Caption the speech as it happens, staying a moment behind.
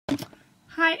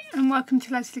Hi and welcome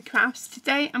to Leslie Crafts.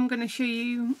 Today I'm going to show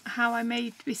you how I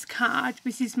made this card.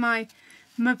 This is my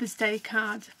Mother's Day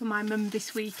card for my mum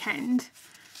this weekend.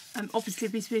 Obviously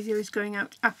this video is going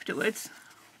out afterwards,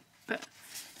 but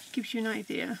it gives you an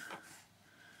idea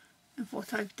of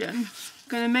what I've done. I'm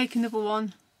going to make another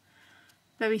one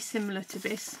very similar to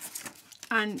this,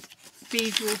 and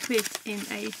these will fit in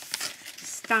a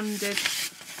standard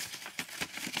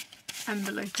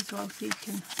envelope as well, so you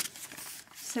can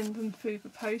send them through the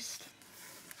post.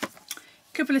 A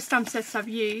couple of stamp sets I've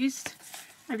used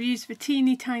the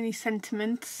Teeny Tiny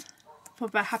Sentiments for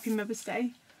the Happy Mother's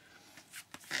Day,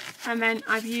 and then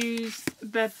I've used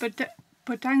the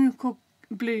Botanical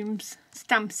Blooms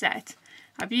stamp set.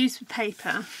 I've used the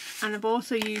paper, and I've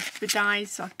also used the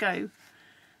dies that go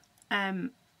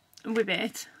with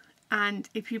it. And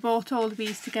if you bought all of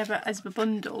these together as the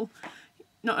bundle,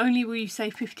 not only will you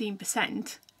save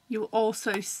 15%, you'll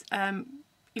also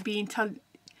be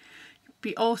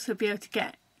able to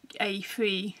get a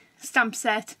free stamp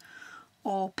set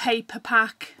or paper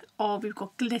pack, or we've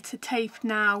got glitter tape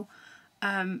now.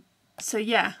 So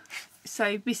yeah,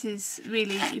 so this is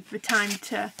really the time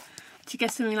to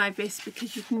get something like this,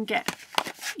 because you can get,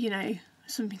 you know,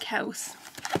 something else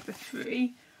for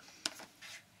free.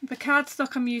 The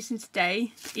cardstock I'm using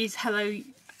today is Hello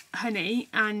Honey,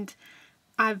 and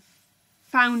I've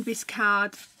found this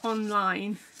card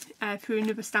online through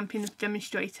another stamping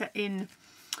demonstrator in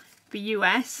the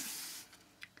US,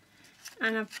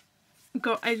 and I've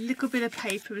got a little bit of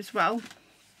paper as well.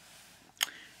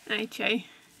 Okay,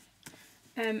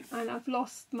 and I've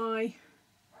lost my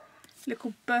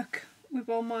little book with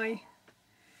all my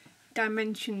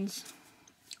dimensions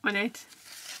on it,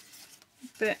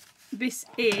 but this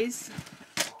is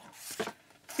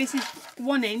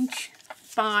 1 inch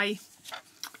by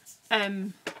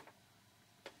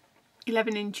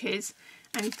 11 inches,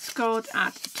 and it's scored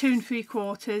at 2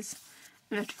 3/4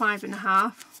 and at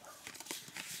 5.5.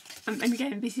 And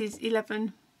again, this is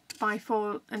 11 by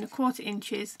 4 1/4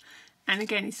 inches, and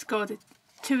again it's scored at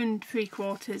 2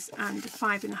 3/4 and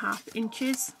 5.5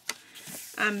 inches.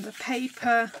 And the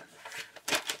paper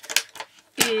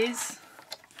is,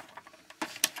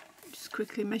 just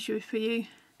quickly measure it for you,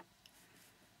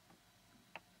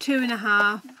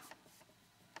 2.5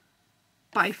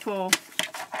 by 4.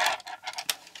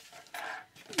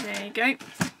 There you go.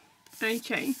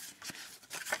 Okay,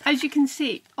 as you can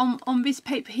see on this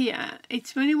paper here,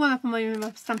 it's the only one of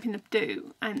my Stampin' Up!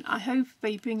 Do, and I hope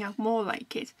they bring out more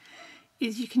like it,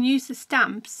 is you can use the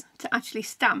stamps to actually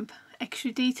stamp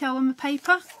extra detail on the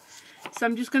paper. So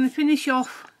I'm just going to finish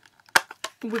off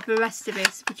with the rest of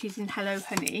it, which is in Hello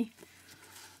Honey.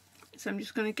 So I'm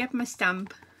just going to get my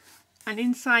stamp, and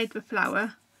inside the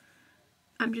flower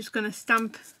I'm just going to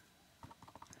stamp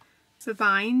the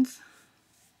vines,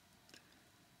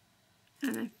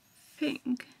 and I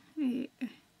think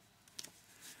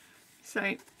so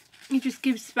it just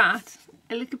gives that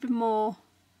a little bit more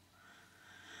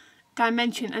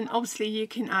dimension. And obviously you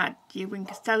can add your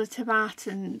Wink of Stella to that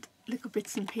and little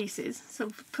bits and pieces, so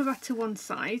put that to one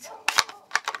side.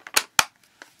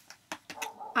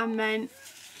 And then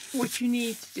what you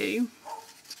need to do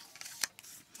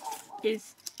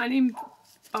is,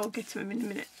 I'll get to them in a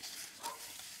minute,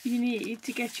 you need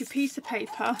to get your piece of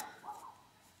paper,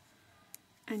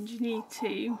 and you need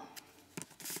to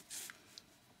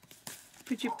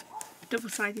put your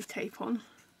double-sided tape on.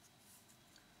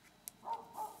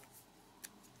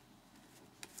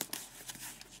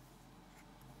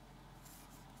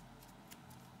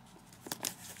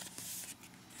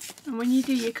 And when you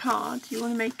do your card, you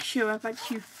want to make sure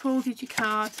that you've folded your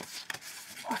card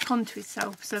back onto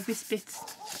itself, so this bit's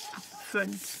up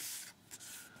front.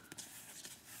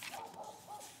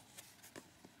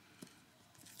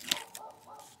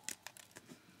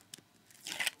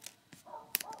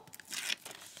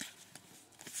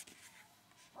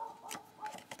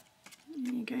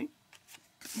 There you go.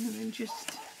 And then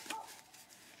just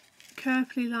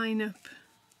carefully line up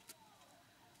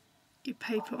your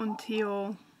paper onto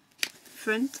your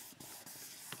front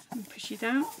and push it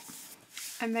down.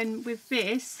 And then with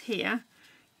this here,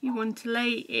 you want to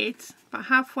lay it about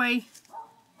halfway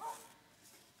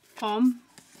on,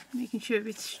 making sure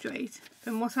it's straight.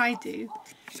 And what I do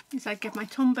is I get my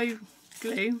Tombow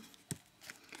glue,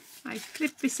 I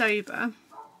flip this over,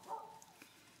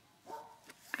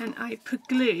 and I put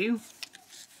glue,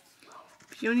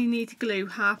 but you only need to glue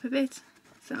half of it.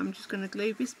 So I'm just going to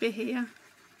glue this bit here,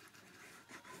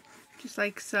 just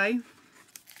like so,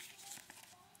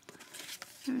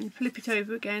 and flip it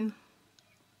over again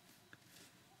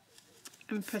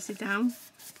and press it down.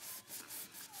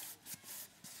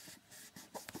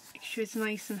 Make sure it's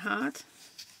nice and hard.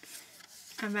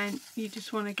 and then you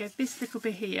just want to get this little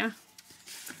bit here,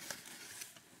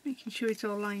 making sure it's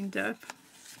all lined up,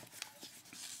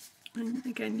 and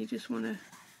again you just want to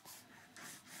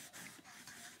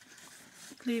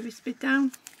glue this bit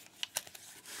down,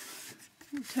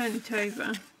 and turn it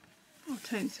over or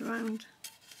turn it around,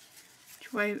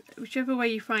 whichever way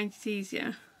you find it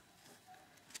easier,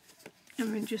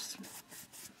 and then just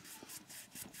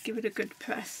give it a good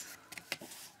press.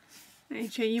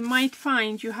 Okay, you might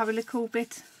find you have a little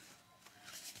bit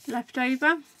left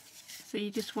over, so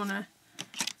you just want to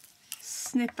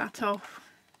snip that off.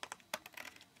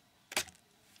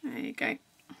 There you go.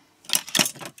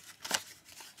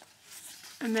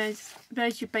 And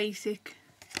there's your basic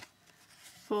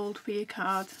fold for your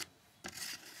card.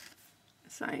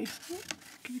 So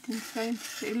give it in frame,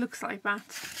 so it looks like that.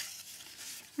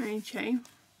 Okay.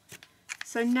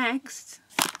 So next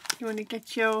you want to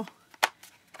get your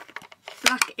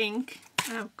black ink,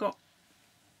 and I've got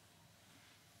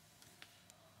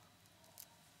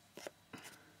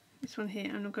this one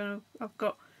here, and I've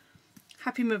got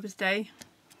Happy Mother's Day,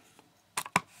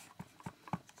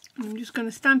 and I'm just going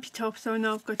to stamp it off so I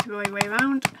know I've got it the right way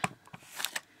around,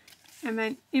 and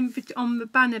then on the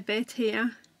banner bit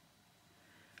here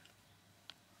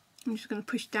I'm just going to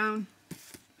push down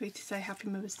for it to say Happy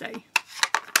Mother's Day.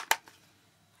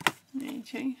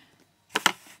 Okay,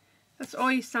 that's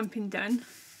all your stamping done.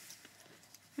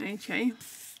 Okay,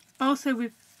 also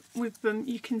with them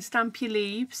you can stamp your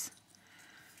leaves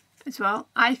as well.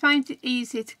 I find it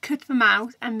easier to cut them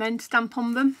out and then stamp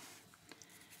on them.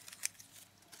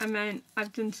 And then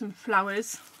I've done some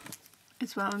flowers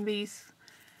as well, and these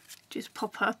just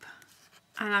pop up,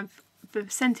 and the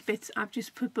centre bits I've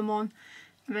just put them on,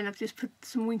 and then I've just put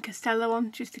some Wink Castello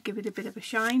on just to give it a bit of a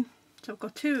shine. So I've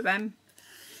got 2 of them,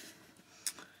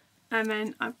 and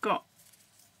then I've got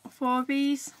 4 of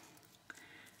these.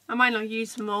 I might not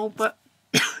use them all, but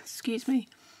excuse me,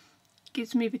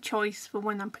 gives me the choice for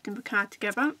when I'm putting the card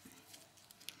together.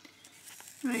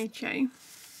 Okay,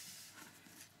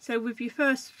 so with your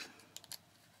first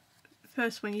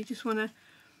one, you just want to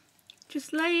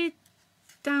just lay it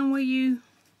down where you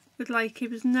would like it.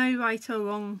 There's no right or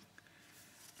wrong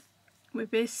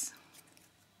with this.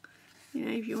 You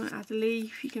know, if you want to add a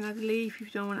leaf, you can add a leaf. If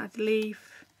you don't want to add a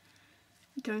leaf,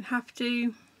 you don't have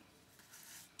to.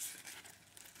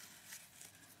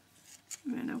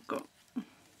 And then I've got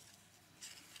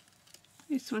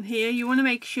this one here. You want to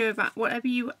make sure that whatever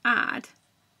you add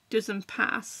doesn't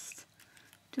pass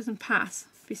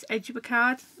this edge of a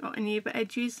card or any of the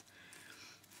edges,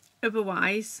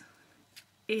 otherwise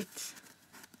it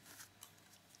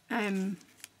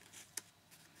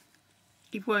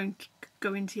won't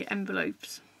go into your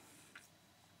envelopes.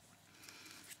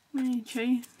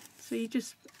 Okay, so you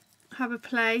just have a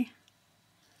play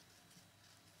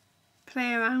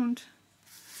around.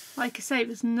 Like I say,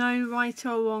 there's no right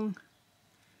or wrong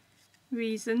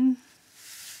reason.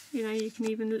 You know, you can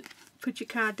even put your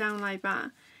card down like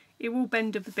that. It will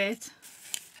bend up a bit,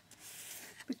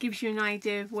 but gives you an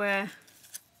idea of where,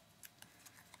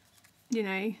 you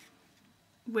know,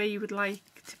 where you would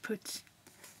like to put,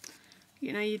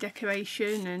 you know, your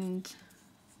decoration and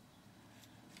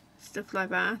stuff like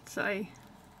that. So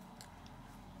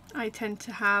I tend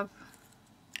to have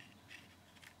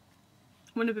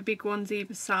one of the big ones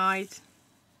either side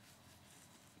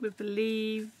with the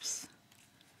leaves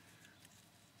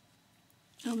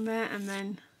on there, and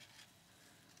then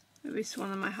this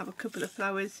one I might have a couple of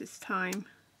flowers this time.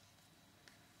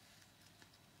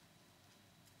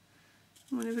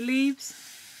 One of the leaves,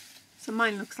 so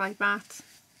mine looks like that,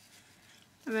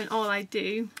 and then all I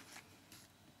do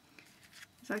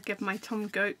is I get my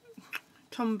Tombow,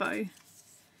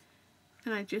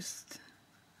 and I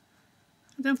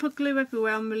don't put glue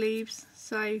everywhere on the leaves,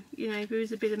 so you know there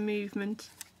is a bit of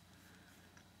movement,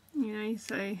 you know,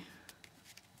 so,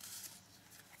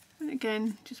 and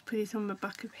again just put it on the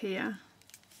back of here.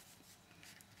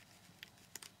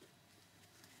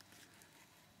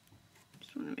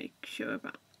 Just want to make sure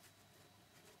that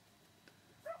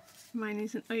mine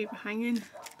isn't overhanging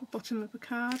the bottom of the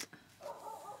card.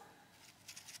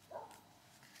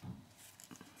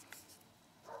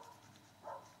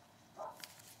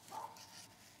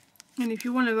 And if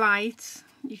you want to write,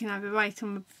 you can either write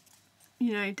on the,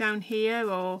 you know, down here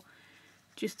or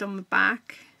just on the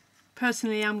back.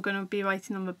 Personally, I'm going to be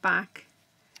writing on the back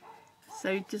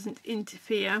so it doesn't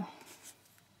interfere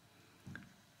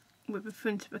with the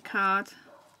front of the card.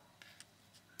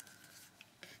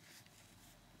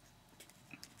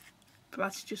 But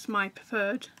that's just my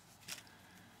preferred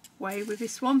way with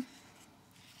this one.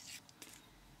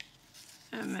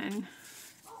 And then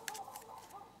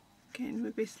again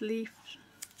with this leaf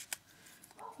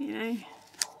you know.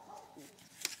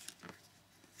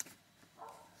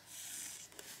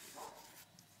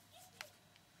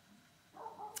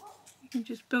 You can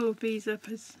just build these up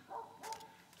as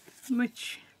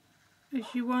much as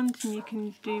you want, and you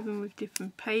can do them with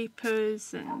different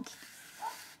papers and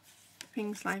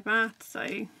things like that.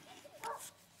 So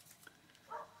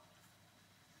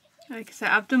like I said,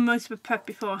 I've done most of the prep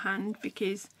beforehand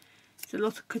because it's a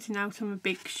lot of cutting out on a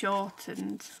big shot,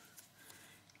 and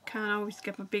can't always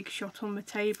get my big shot on the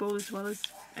table as well as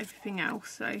everything else.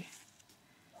 So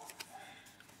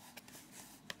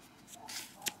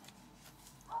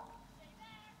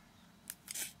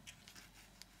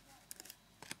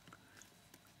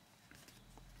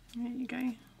there you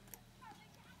go.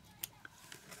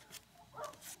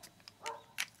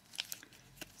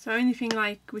 So anything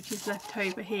like which is left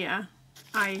over here,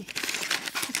 I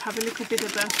just have a little bit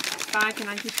of a bag and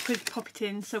I just pop it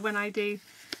in, so when I do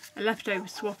a leftover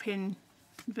swap in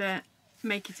the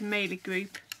Make It a Mailer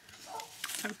group,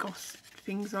 I've got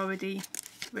things already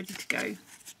ready to go.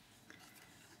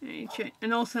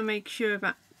 And also make sure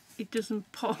that it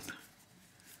doesn't pop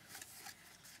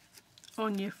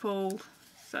on your fold,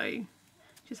 so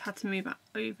just had to move that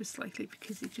over slightly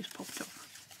because it just popped off.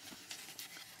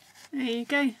 There you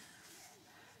go.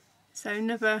 So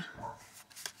another,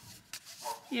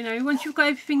 you know, once you've got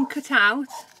everything cut out,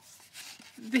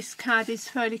 this card is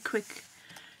fairly quick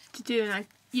to do, and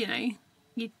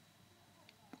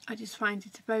I just find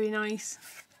it a very nice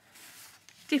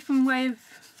different way of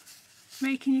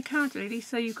making your card really.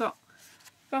 So you've got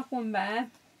that one there,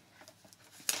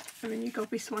 and then you've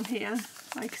got this one here.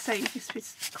 Like I say, it just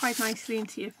fits quite nicely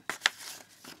into your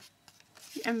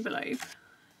envelope.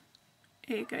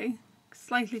 Here you go.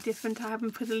 Slightly different. I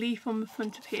haven't put a leaf on the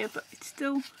front of here, but it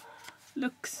still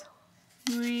looks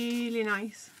really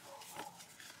nice.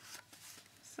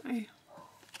 So,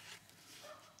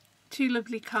 two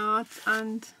lovely cards,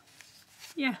 and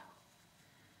yeah,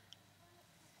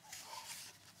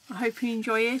 I hope you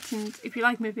enjoy it, and if you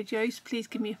like my videos, please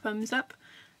give me a thumbs up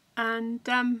and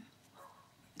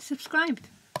subscribe,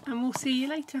 and we'll see you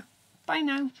later. Bye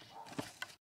now.